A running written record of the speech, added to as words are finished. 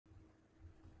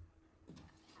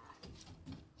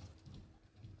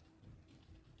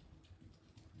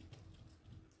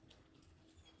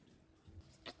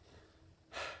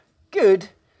Good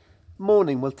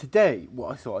morning. Well, today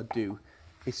what I thought I'd do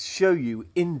is show you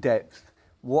in depth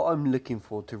what I'm looking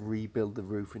for to rebuild the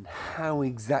roof and how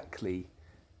exactly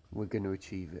we're going to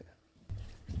achieve it.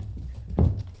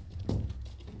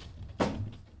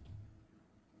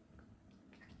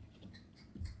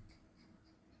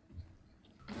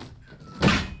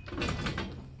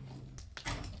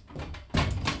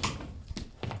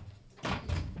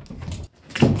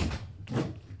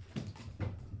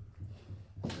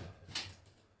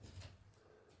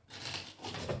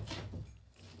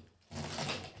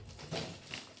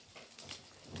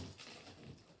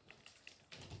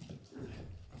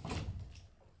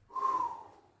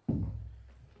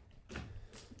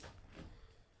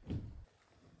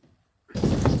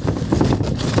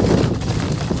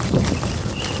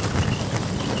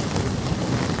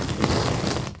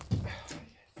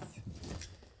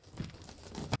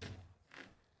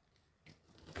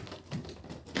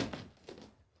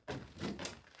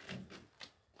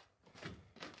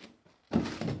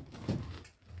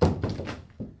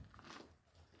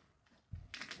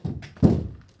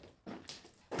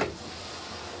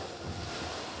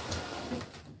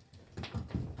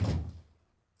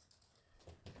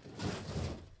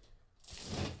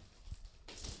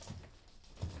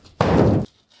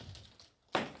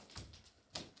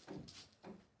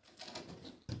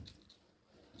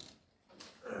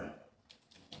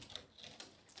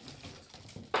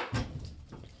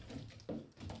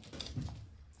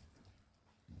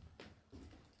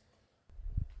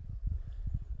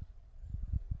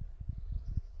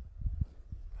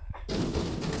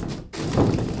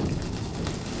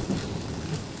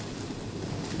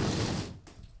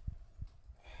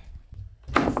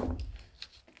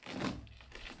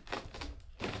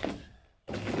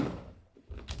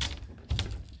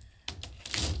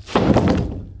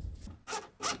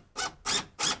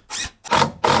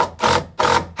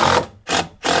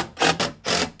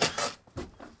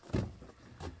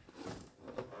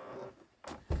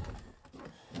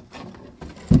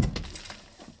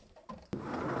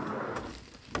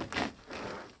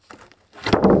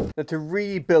 Now, to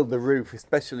rebuild the roof,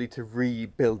 especially to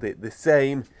rebuild it the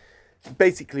same,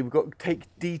 basically we've got to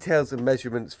take details and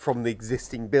measurements from the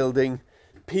existing building,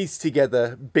 piece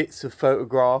together bits of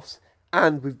photographs,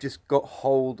 and we've just got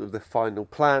hold of the final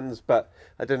plans, but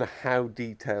I don't know how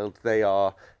detailed they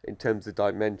are in terms of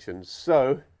dimensions.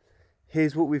 So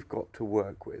here's what we've got to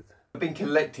work with. I've been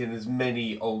collecting as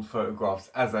many old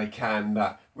photographs as I can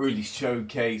that really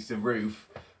showcase the roof.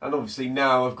 And obviously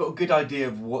now I've got a good idea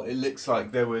of what it looks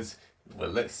like. There was, well,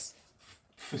 let's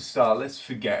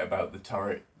forget about the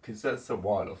turret because that's a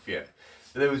while off yet.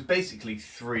 But there was basically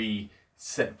three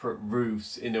separate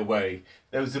roofs in a way.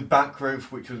 There was a back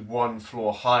roof which was one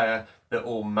floor higher, they're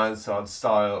all mansard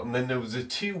style, and then there was the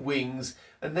two wings,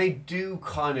 and they do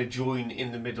kind of join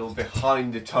in the middle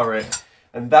behind the turret,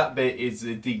 and that bit is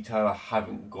a detail I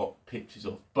haven't got pictures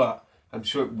of, but I'm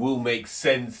sure it will make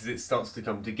sense as it starts to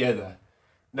come together.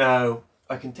 Now,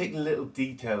 I can take little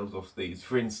details off these.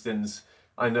 For instance,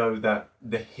 I know that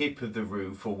the hip of the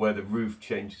roof, or where the roof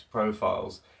changes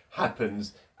profiles,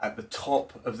 happens at the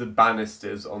top of the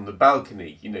banisters on the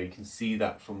balcony. You know, you can see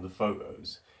that from the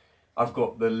photos. I've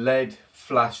got the LED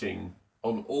flashing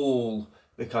on all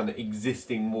the kind of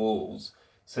existing walls,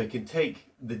 so I can take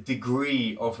the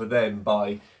degree off of them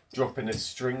by dropping a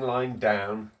string line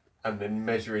down and then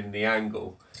measuring the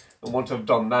angle. And once I've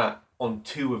done that, on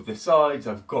two of the sides,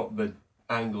 I've got the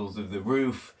angles of the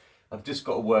roof. I've just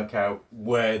got to work out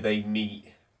where they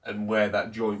meet and where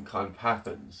that joint kind of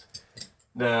happens.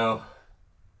 Now,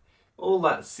 all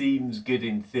that seems good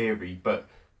in theory, but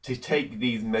to take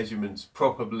these measurements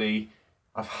properly,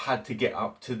 I've had to get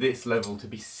up to this level to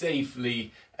be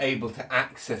safely able to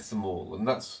access them all. And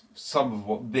that's some of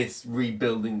what this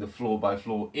rebuilding the floor by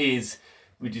floor is.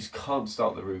 We just can't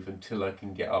start the roof until I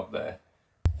can get up there.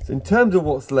 So in terms of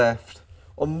what's left,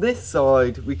 on this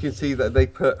side we can see that they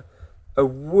put a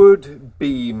wood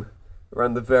beam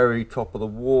around the very top of the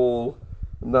wall,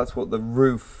 and that's what the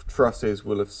roof trusses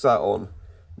will have sat on.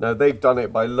 Now they've done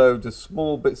it by loads of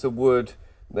small bits of wood,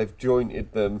 and they've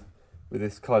jointed them with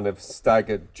this kind of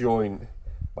staggered joint.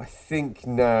 I think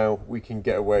now we can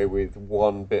get away with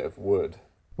one bit of wood.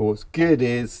 But what's good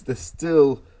is there's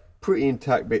still pretty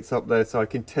intact bits up there, so I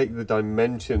can take the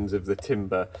dimensions of the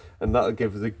timber, and that'll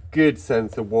give us a good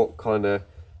sense of what kind of,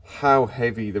 how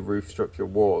heavy the roof structure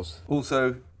was.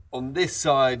 Also on this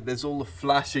side there's all the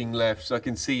flashing left, so I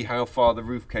can see how far the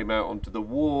roof came out onto the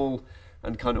wall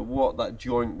and kind of what that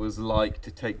joint was like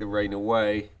to take the rain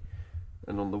away.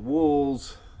 And on the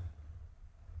walls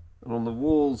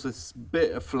there's a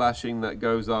bit of flashing that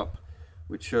goes up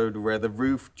which showed where the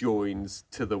roof joins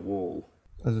to the wall.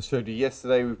 As I showed you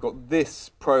yesterday, we've got this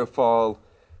profile,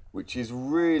 which is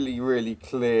really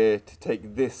clear to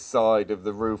take this side of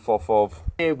the roof off of.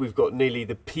 Here we've got nearly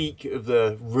the peak of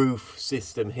the roof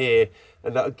system here,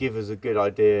 and that'll give us a good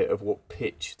idea of what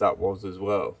pitch that was as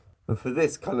well. And for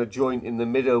this kind of joint in the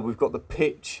middle, we've got the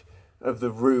pitch of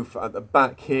the roof at the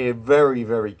back here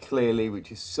very clearly, which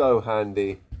is so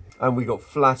handy. And we got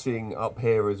flashing up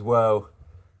here as well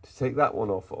to take that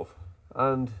one off of,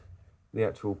 and the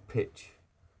actual pitch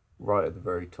right at the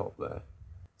very top there.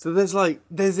 So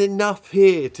there's enough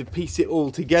here to piece it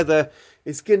all together.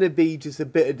 It's going to be just a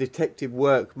bit of detective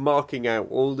work, marking out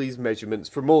all these measurements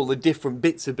from all the different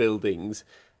bits of buildings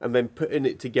and then putting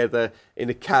it together in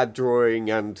a CAD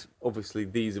drawing. And obviously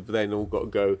these have then all got to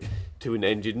go to an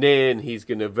engineer, and he's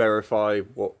going to verify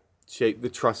what shape the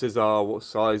trusses are, what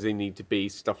size they need to be,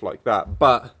 stuff like that.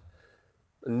 But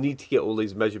I need to get all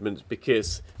these measurements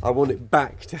because I want it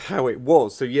back to how it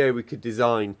was. So yeah, we could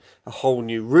design a whole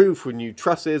new roof with new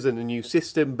trusses and a new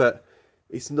system, but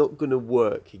it's not going to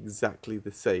work exactly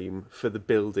the same for the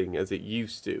building as it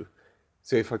used to.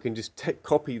 So if I can just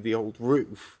copy the old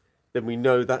roof, then we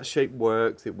know that shape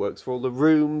works. It works for all the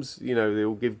rooms, you know, they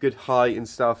will give good height and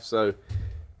stuff. So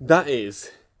that is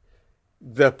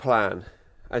the plan.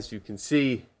 As you can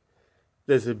see,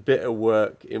 there's a bit of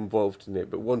work involved in it,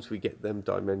 but once we get them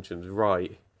dimensions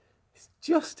right, it's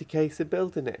just a case of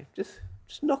building it. Just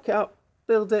knock it out,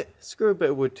 build it, screw a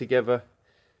bit of wood together,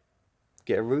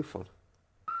 get a roof on.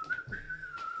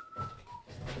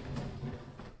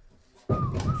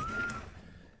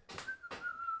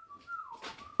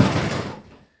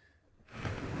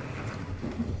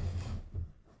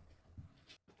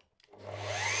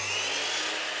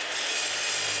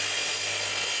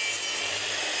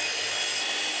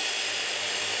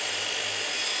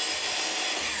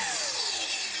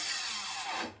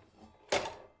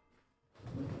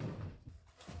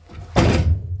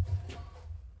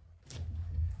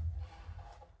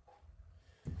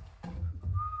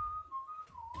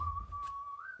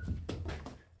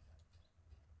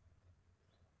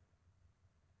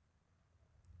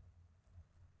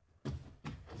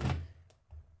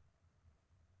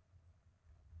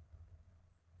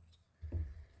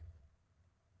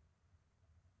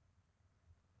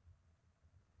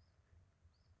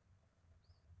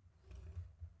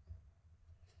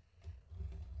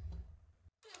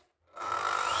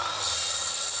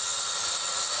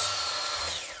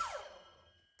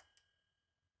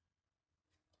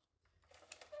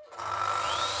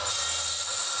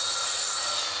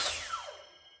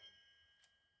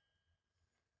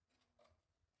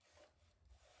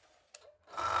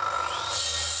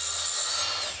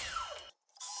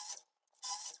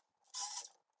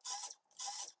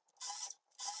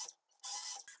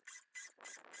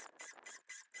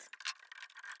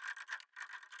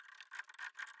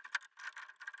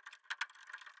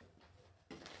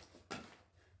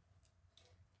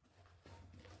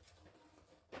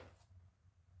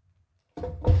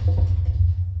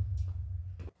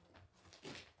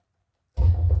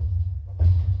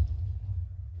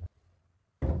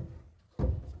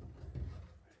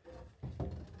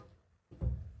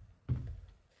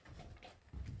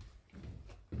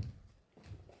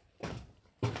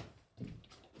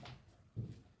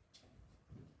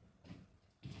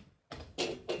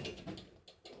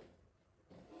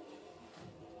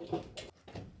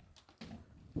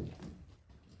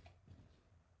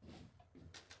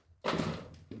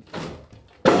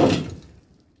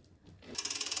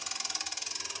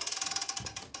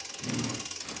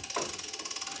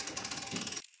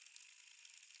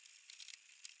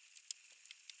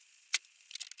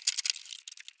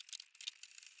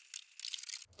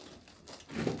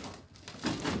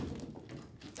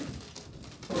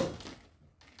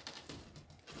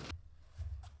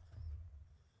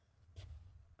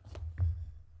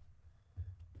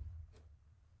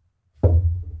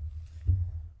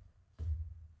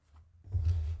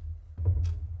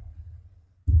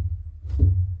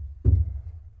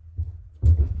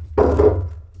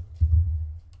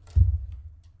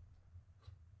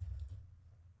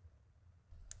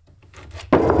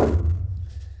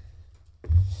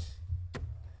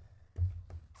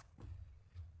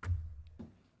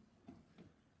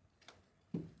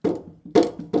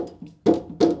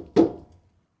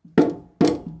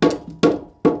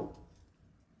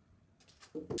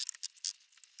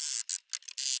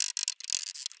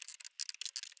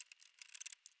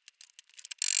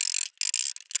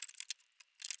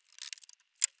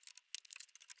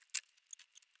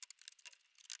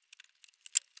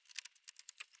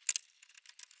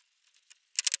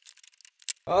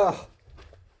 Ah,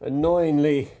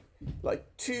 annoyingly, like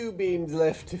 2 beams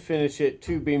left to finish it,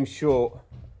 2 beams short,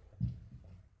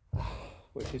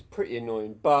 which is pretty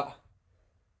annoying, but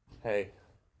hey,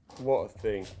 what a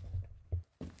thing.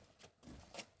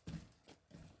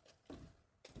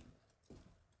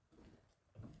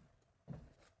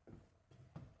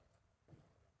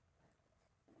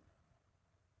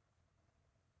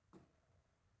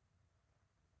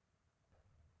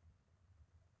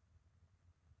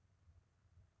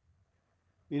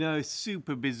 You know, it's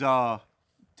super bizarre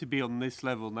to be on this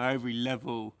level. Now every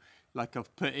level, like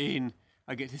I've put in,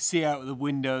 I get to see out of the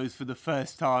windows for the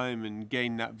first time and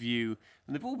gain that view.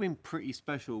 And they've all been pretty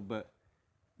special, but,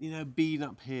 you know, being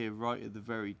up here right at the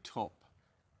very top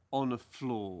on a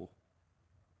floor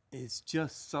is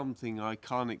just something I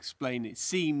can't explain. It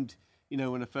seemed, you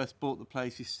know, when I first bought the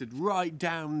place, you stood right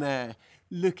down there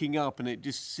looking up and it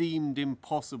just seemed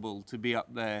impossible to be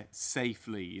up there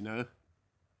safely, you know?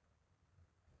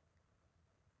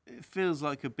 It feels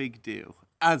like a big deal,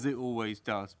 as it always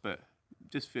does, but it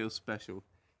just feels special.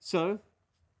 So,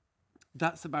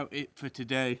 that's about it for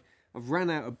today. I've ran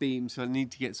out of beams, so I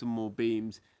need to get some more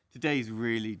beams. Today's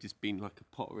really just been like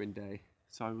a pottering day.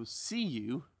 So I will see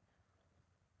you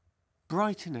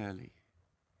bright and early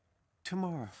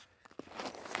tomorrow.